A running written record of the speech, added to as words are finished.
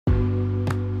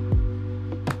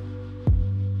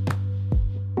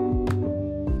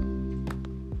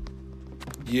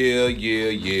Yeah,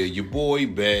 your boy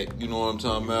back. You know what I'm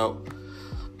talking about?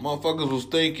 Motherfuckers was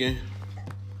thinking,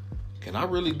 can I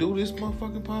really do this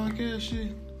motherfucking podcast shit?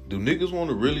 Do niggas want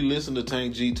to really listen to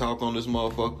Tank G talk on this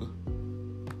motherfucker?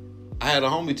 I had a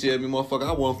homie tell me, motherfucker,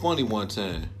 I wasn't funny one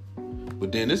time.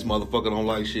 But then this motherfucker don't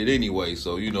like shit anyway,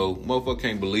 so, you know, motherfucker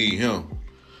can't believe him.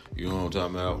 You know what I'm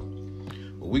talking about?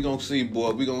 But we gonna see,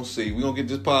 boy. We gonna see. We gonna get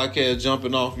this podcast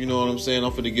jumping off, you know what I'm saying?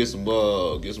 I'm finna get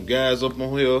some guys up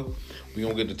on here. We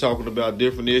gonna get to talking about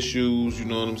different issues, you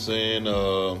know what I'm saying?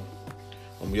 Y'all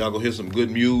gonna hear some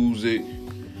good music.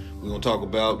 We gonna talk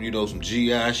about, you know, some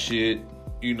GI shit.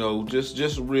 You know, just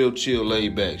some real chill,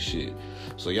 laid back shit.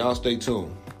 So y'all stay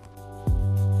tuned.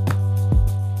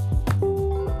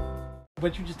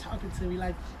 But you just talking to me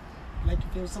like you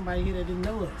feel somebody here that didn't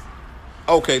know us.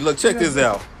 Okay, look, check this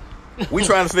out. We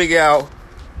trying to figure out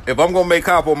if I'm gonna make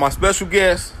Capo my special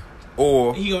guest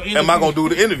or am I gonna do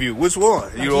the interview? Which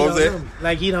one? You know what I'm saying?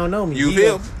 Like he don't know me. You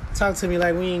feel? Talk to me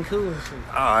like we ain't cool and shit.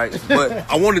 All right, but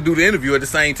I want to do the interview at the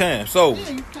same time. So, yeah,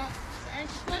 you can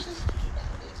ask questions.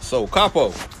 So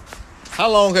Capo, how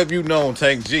long have you known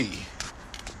Tank G?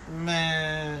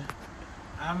 Man,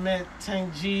 I met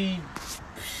Tank G,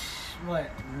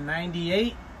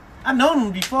 98? I known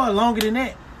him before, longer than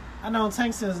that. I known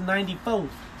Tank since 94.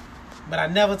 But I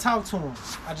never talked to him.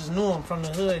 I just knew him from the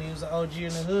hood. He was an OG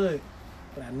in the hood.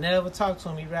 But I never talked to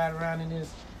him. He ride around in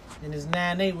his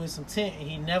 9.8 with some tent, and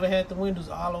he never had the windows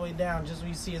all the way down, just where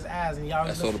you see his eyes. And he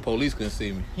always so the police couldn't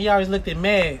see me. He always looked at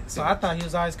mad. So I thought he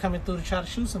was always coming through to try to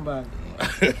shoot somebody.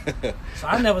 So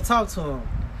I never talked to him.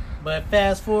 But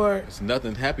fast forward, it's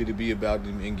nothing happy to be about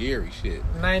in Gary shit.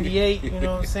 98, you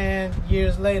know what I'm saying?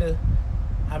 Years later,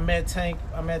 I met Tank.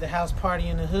 I'm at the house party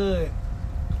in the hood,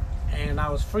 and I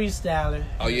was freestyling.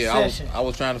 Oh yeah, I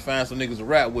was trying to find some niggas to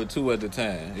rap with too at the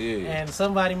time. Yeah. And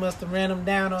somebody must have ran them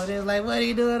down over there. Like, what are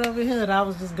you doing over here? And I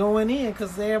was just going in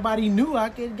because everybody knew I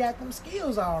could got them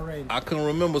skills already. I couldn't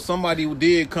remember. Somebody who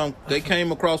did come. They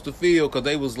came across the field because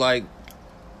they was like,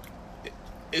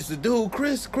 it's the dude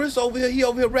Chris over here. He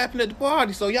over here rapping at the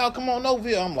party. So y'all come on over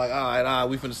here. I'm like, all right,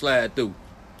 we finna slide through.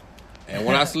 And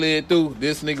when I slid through,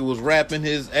 this nigga was rapping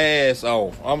his ass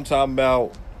off. I'm talking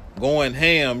about going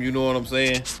ham, you know what I'm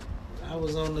saying? I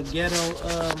was on the ghetto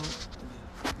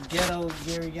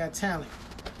Gary Got Talent.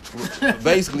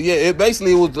 Basically, yeah. It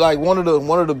was like one of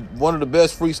the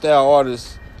best freestyle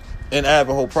artists in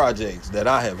Ivanhoe projects that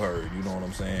I have heard, you know what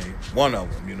I'm saying? One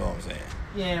of them, you know what I'm saying?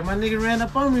 Yeah, my nigga ran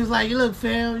up on me. He was like, look,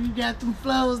 fam, you got them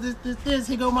flows, this.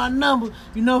 Here go my number.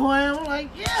 You know who I am? I'm like,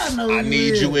 yeah, I know who I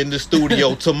need you in the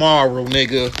studio tomorrow,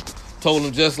 nigga. Told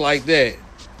him just like that.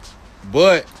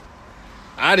 But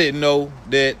I didn't know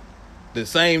that the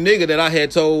same nigga that I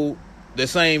had told the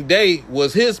same day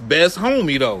was his best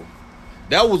homie, though.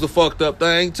 That was a fucked up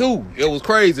thing, too. It was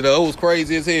crazy, though. It was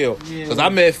crazy as hell. Because I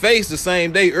met Face the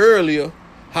same day earlier,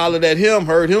 hollered at him,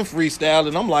 heard him freestyle,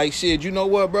 and I'm like, shit, you know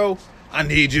what, bro? I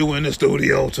need you in the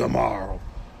studio tomorrow.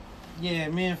 Yeah,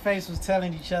 me and Face was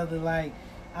telling each other, like,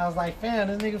 I was like, fam,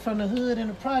 this nigga from the hood and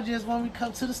the projects want me to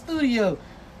come to the studio.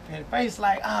 And Face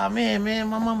like, man,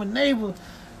 my mama neighbor,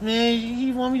 man,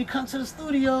 he want me to come to the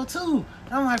studio too.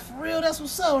 And I'm like, for real, that's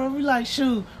what's up. And we like,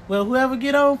 shoot, well, whoever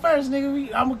get on first,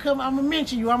 nigga, I'ma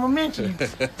mention you.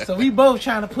 So we both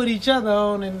trying to put each other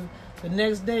on, and the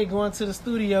next day going to the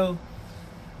studio,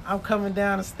 I'm coming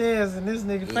down the stairs and this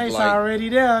nigga Face like, already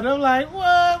there. And I'm like,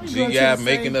 what? G.I.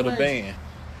 making of the band.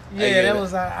 Yeah, that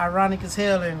was ironic as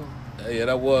hell. And yeah,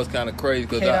 that was kind of crazy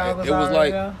because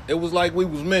it was like we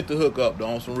was meant to hook up though,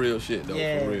 on some real shit though.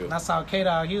 Yeah, for real. And I saw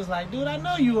K-Dog. He was like, dude, I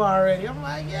know you already. I'm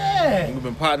like, yeah. We've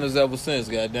been partners ever since.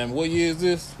 Goddamn, what year is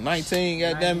this? 19.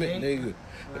 Goddamn it, nigga.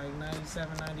 Like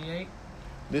 97, 98.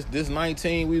 This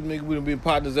 19. We've been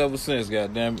partners ever since.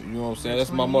 Goddamn it, you know what I'm saying?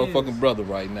 That's my motherfucking brother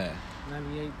right now.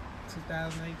 98,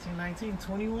 2018, 19,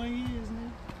 21 years,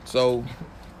 man. So,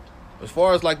 as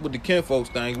far as like with the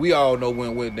KINFOLKS thing, we all know when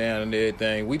it went down and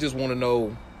everything. We just want to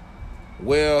know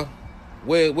where's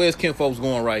KINFOLKS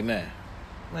going right now?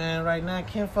 Man, right now,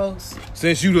 KINFOLKS.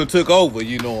 Since you done took over,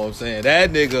 you know what I'm saying?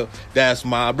 That nigga, that's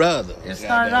my brother. It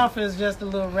started off as just a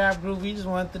little rap group. We just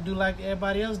wanted to do like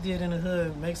everybody else did in the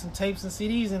hood. Make some tapes and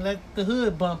CDs and let the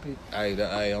hood bump it. Hey,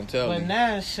 I'm telling you. But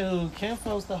now, shoot,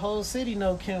 KINFOLKS, the whole city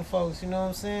know KINFOLKS, you know what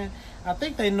I'm saying? I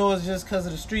think they know it's just because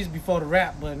of the streets before the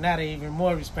rap, but now they even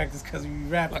more respect us because we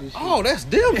rap this shit. Oh, that's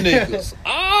them niggas.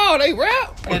 Oh, they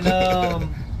rap.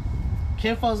 And,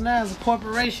 KINFOLKS now is a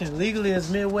corporation. Legally, it's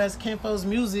Midwest KINFOLKS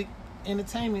Music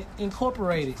Entertainment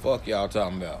Incorporated. Fuck y'all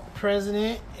talking about.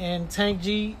 President and Tank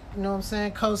G, you know what I'm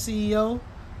saying? Co-CEO.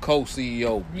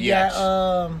 Co-CEO, yes.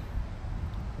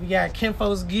 We got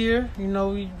KINFOLKS gear. You know,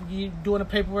 we doing the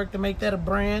paperwork to make that a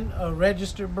brand, a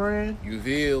registered brand. You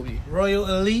feel me? Royal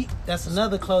Elite. That's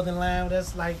another clothing line.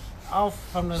 That's like off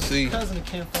from the cousin of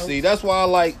KINFOLKS. See, that's why I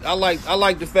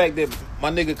like the fact that my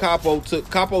nigga Capo took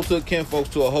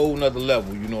KINFOLKS to a whole nother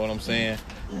level. You know what I'm saying?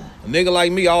 A nigga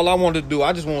like me, all I wanted to do,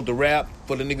 I just wanted to rap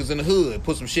for the niggas in the hood.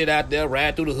 Put some shit out there,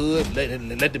 ride through the hood,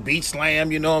 let the beat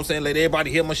slam, you know what I'm saying? Let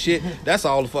everybody hear my shit. That's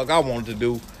all the fuck I wanted to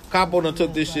do. Capo done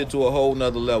took this shit to a whole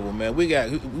nother level, man. We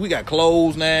got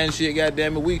clothes now and shit,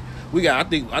 goddamn it. We got I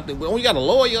think we got a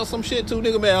lawyer or some shit too,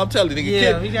 nigga, man. I'm telling you, nigga.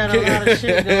 Yeah, we got a lot of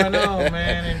shit going on,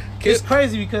 man. And it's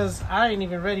crazy because I ain't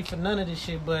even ready for none of this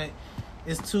shit, but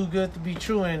it's too good to be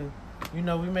true. And you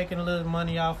know, we making a little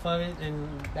money off of it, and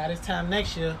by this time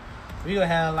next year, we gonna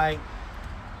have like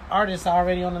artists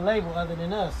already on the label other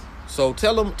than us. So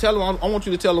tell them. I want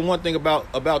you to tell them one thing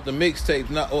about the mixtapes,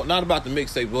 not about the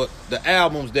mixtapes, but the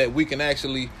albums that we can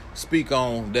actually speak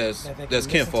on. That's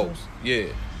KINFOLKS. Yeah.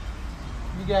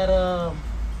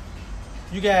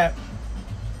 You got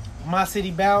My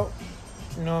City Bout.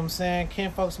 You know what I'm saying?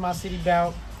 KINFOLKS My City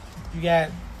Bout. You got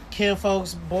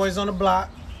KINFOLKS Boys on the Block.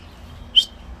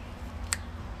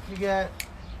 You got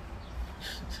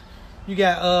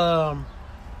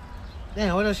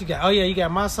damn, what else you got? Oh yeah, you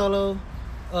got my solo.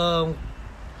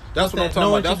 That's what I'm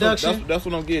talking about. That's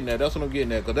what I'm getting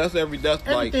at. Cause everything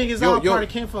like is all part of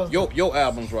KINFOLKS. Your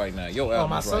albums right now. Your albums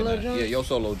my solo right now. joints? Yeah, your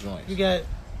solo joints. You got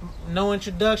No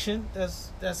Introduction.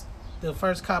 That's the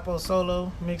first Capo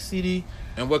solo mix CD.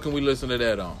 And what can we listen to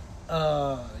that on?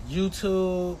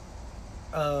 YouTube,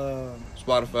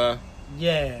 Spotify.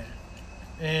 Yeah.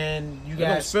 And you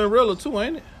got Spinrilla too,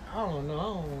 ain't it? I don't know. I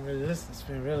don't really listen to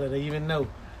Spinrilla to even know.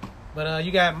 But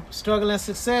you got Struggle and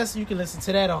Success. You can listen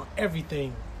to that on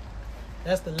everything.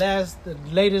 That's the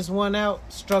latest one out.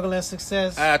 Struggle and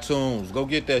Success. iTunes. Go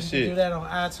get that shit. You can do that on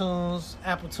iTunes,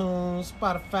 Apple Tunes,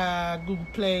 Spotify, Google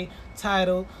Play,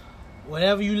 Tidal.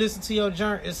 Whatever you listen to your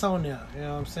joint, it's on there. You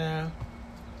know what I'm saying?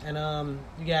 And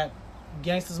you got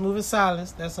Gangsters Moving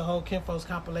Silence. That's a whole KINFOLKS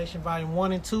compilation, volume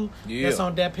 1 and 2. Yeah. That's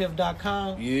on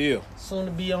datpiff.com. Yeah. Soon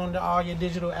to be on all your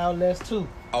digital outlets too.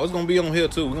 Oh, it's gonna be on here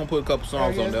too. We're gonna put a couple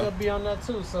songs on there. It's gonna be on that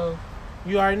too. So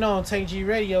you already know on Take G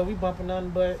Radio we bumping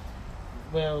nothing but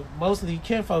mostly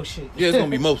KINFOLKS shit. Yeah, it's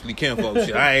gonna be mostly KINFOLKS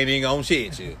shit. I ain't even gonna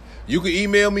shit. You can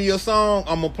email me your song,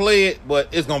 I'm gonna play it, but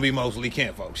it's gonna be mostly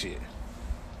KINFOLKS shit.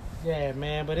 Yeah,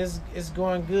 man, but it's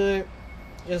going good.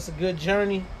 It's a good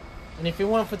journey. And if it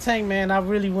weren't for Tank, man, I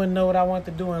really wouldn't know what I want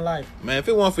to do in life. Man, if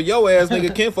it weren't for your ass, nigga,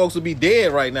 KINFOLKS would be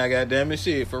dead right now, goddamn it,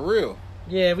 shit, for real.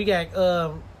 Yeah, we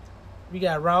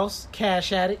got Ross,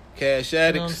 Cash Addict. Cash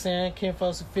Addicts. You know what I'm saying?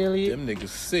 KINFOLKS affiliate. Them niggas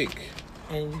sick.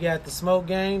 And you got the Smoke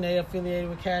Gang. They affiliated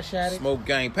with Cash Addict. Smoke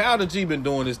Gang. Powder G been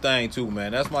doing this thing too,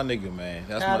 man. That's my nigga, man.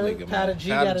 Powder G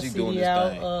got a CD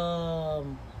out.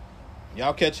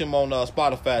 Y'all catch him on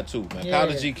Spotify too, man. Yeah.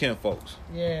 Powder G KINFOLKS.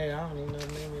 Yeah, I don't even know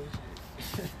the name of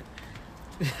this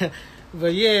shit.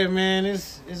 But yeah, man,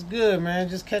 it's good, man.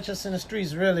 Just catch us in the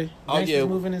streets, really. Gangsters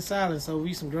moving in silence, so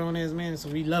we some grown ass men, so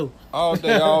we low. All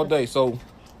day. So,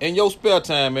 in your spare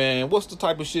time, man, what's the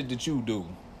type of shit that you do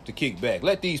to kick back?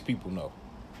 Let these people know.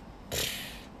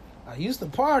 I used to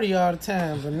party all the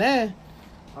time, but now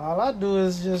all I do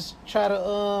is just try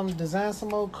to design some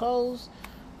more clothes,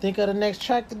 think of the next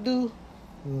track to do.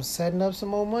 I'm setting up some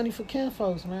more money for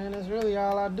KINFOLKS, man. That's really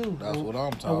all I do. That's what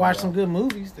I'm talking about. I watch some good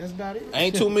movies. That's about it.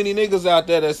 Ain't too many niggas out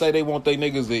there that say they want their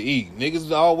niggas to eat. Niggas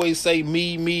always say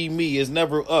me. It's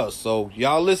never us. So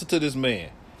y'all listen to this man.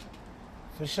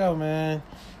 For sure, man.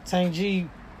 Tank G,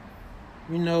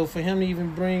 you know, for him to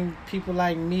even bring people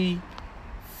like me,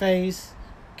 Face,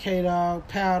 K-Dog,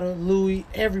 Powder, Louis,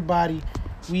 everybody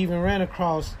we even ran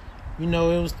across, you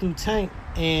know, it was through Tank.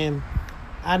 And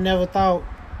I never thought,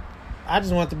 I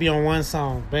just want to be on one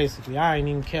song, basically. I ain't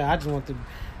even care. I just want to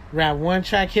rap one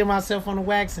track, hear myself on the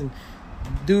wax, and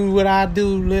do what I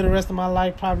do, live the rest of my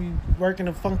life, probably working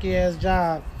a funky ass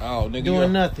job. Oh, nigga,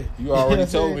 doing nothing. You already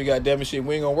told me, goddamn it, shit,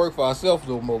 we ain't gonna work for ourselves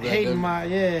no more. Hating my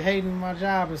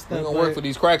job and stuff. We ain't gonna work for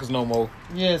these crackers no more.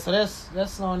 Yeah, so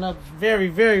that's on up very,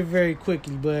 very, very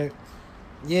quickly. But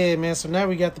yeah, man. So now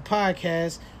we got the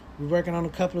podcast. We're working on a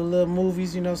couple of little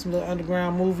movies, you know, some little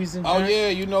underground movies. And yeah,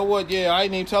 you know what? Yeah, I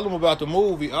ain't even tell them about the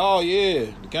movie. Oh, yeah,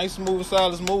 the Gangsta Moving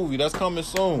Silence movie. That's coming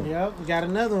soon. Yep, we got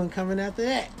another one coming after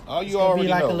that. Oh, you already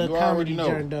know. It's gonna be like a little comedy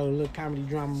journey, though, a little comedy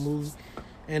drama movie.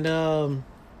 And,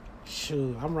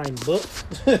 shoot, I'm writing books.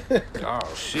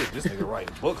 Oh, shit, this nigga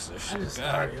writing books and shit.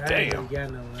 God damn.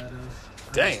 Got no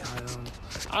Damn.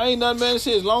 I ain't nothing, man.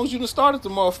 Shit, as long as you done started the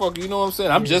motherfucker, you know what I'm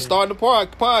saying? I'm just starting the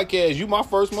podcast. You my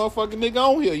first motherfucking nigga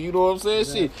on here, you know what I'm saying?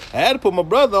 Yeah. Shit, I had to put my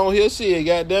brother on here, shit,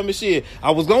 goddamn it, shit.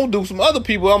 I was gonna do some other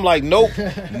people. I'm like, nope,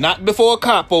 not before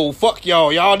Capo. Fuck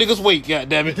y'all. Y'all niggas wait,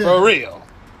 goddamn it, for real.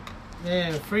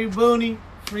 Yeah, free Booney,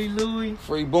 free Louie.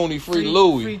 Free Booney, free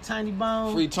Louie. Free Tiny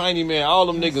Bone. Free Tiny, man. All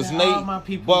them niggas, Nate, all my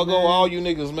people, Buggo, man. All you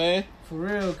niggas, man. For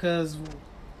real, cause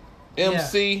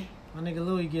MC. Yeah. My nigga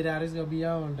Louie get out, it's gonna be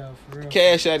on though, for real.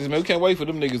 Cash Addies, man. We can't wait for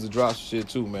them niggas to drop some shit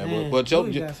too, man. But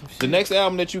the next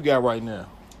album that you got right now.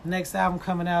 Next album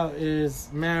coming out is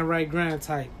Man Right Grind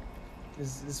Type.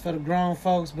 It's for the grown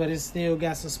folks, but it's still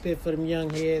got some spit for them young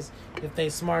heads if they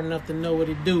smart enough to know what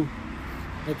it do.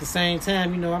 At the same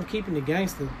time, you know, I'm keeping the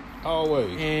gangster.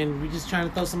 Always. And we just trying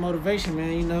to throw some motivation,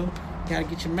 man, you know. Gotta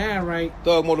get your mind right.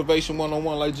 Thug motivation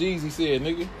 1-on-1 like Jeezy said,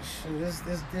 nigga.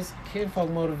 This kinfolk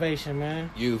motivation,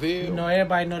 man. You feel? You know,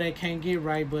 everybody know they can't get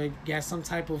right, but got some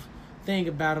type of thing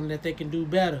about them that they can do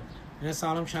better. And that's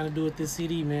all I'm trying to do with this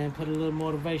CD, man. Put a little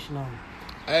motivation on it.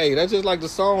 Hey, that's just like the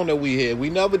song that we had. We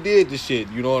never did the shit,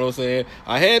 you know what I'm saying?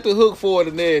 I had to hook for it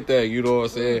and everything, you know what I'm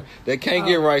saying? That Can't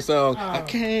Get Right song. I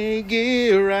can't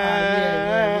get right.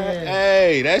 Yeah.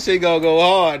 Hey, that shit gonna go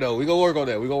hard, though. We gonna work on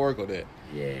that.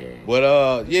 Yeah.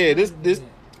 But, this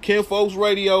KINFOKS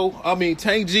radio,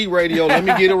 Tank G radio, let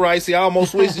me get it right. See, I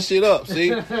almost switched the shit up, see,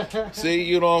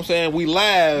 you know what I'm saying? We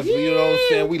live, you know what I'm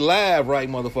saying? We live right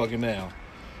motherfucking now.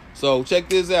 So, check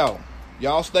this out.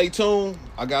 Y'all stay tuned.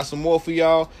 I got some more for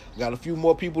y'all. Got a few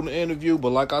more people to interview. But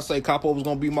like I say, Capo was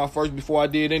going to be my first before I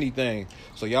did anything.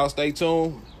 So y'all stay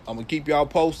tuned. I'm going to keep y'all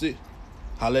posted.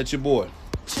 Holla at your boy.